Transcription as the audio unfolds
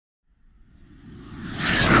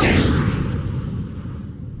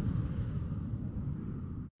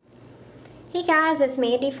Hey guys, it's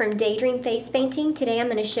Mandy from Daydream Face Painting. Today I'm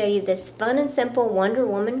going to show you this fun and simple Wonder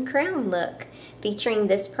Woman crown look featuring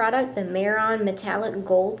this product, the Mehron Metallic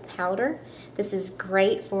Gold Powder. This is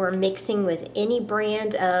great for mixing with any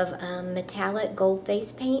brand of metallic gold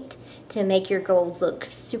face paint to make your golds look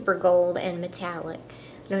super gold and metallic.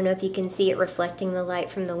 I don't know if you can see it reflecting the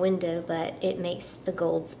light from the window, but it makes the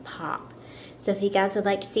golds pop. So if you guys would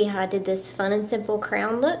like to see how I did this fun and simple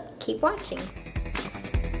crown look, keep watching.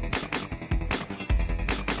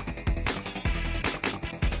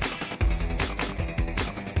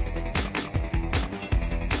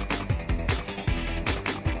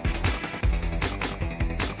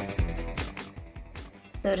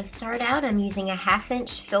 So to start out, I'm using a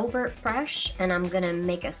 1/2" filbert brush, and I'm going to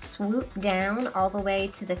make a swoop down all the way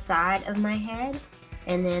to the side of my head,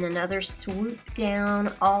 and then another swoop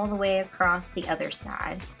down all the way across the other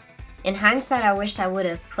side. In hindsight, I wish I would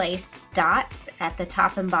have placed dots at the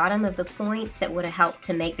top and bottom of the points. That would have helped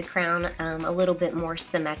to make the crown a little bit more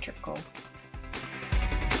symmetrical.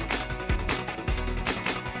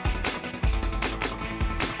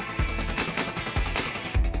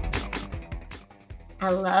 I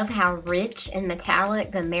love how rich and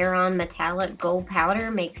metallic the Mehron Metallic Gold Powder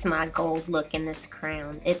makes my gold look in this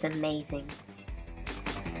crown. It's amazing.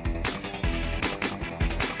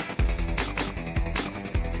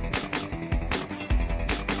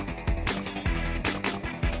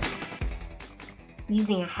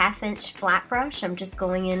 Using a 1/2" flat brush, I'm just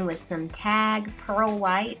going in with some Tag Pearl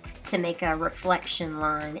White to make a reflection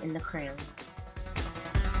line in the crown.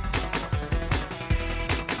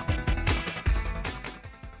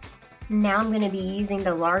 Now I'm going to be using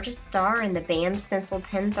the largest star in the BAM Stencil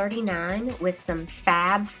 1039 with some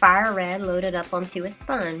Fab Fire Red loaded up onto a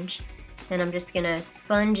sponge. And I'm just going to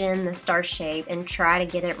sponge in the star shape and try to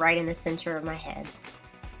get it right in the center of my head.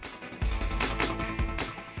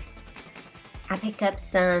 I picked up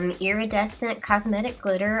some iridescent cosmetic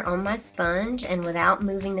glitter on my sponge, and without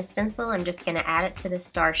moving the stencil, I'm just going to add it to the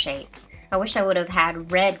star shape. I wish I would have had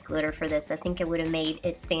red glitter for this. I think it would have made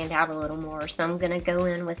it stand out a little more. So I'm going to go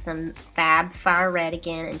in with some Fab Fire Red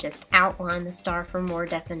again and just outline the star for more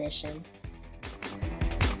definition.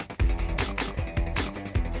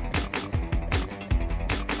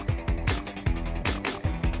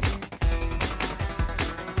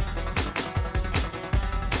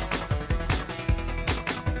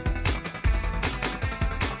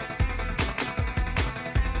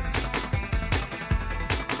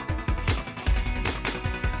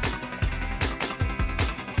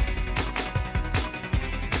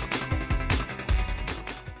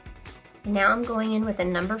 Now I'm going in with a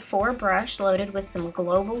number 4 brush loaded with some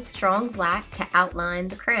Global Strong Black to outline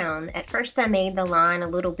the crown. At first I made the line a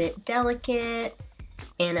little bit delicate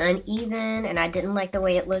and uneven, and I didn't like the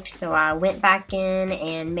way it looked, so I went back in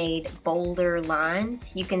and made bolder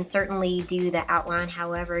lines. You can certainly do the outline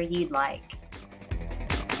however you'd like.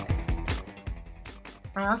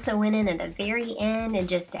 I also went in at the very end and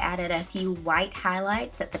just added a few white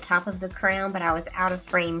highlights at the top of the crown, but I was out of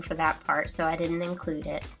frame for that part, so I didn't include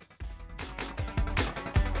it.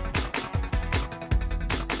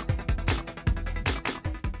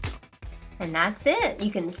 And that's it. You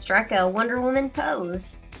can strike a Wonder Woman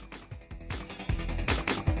pose.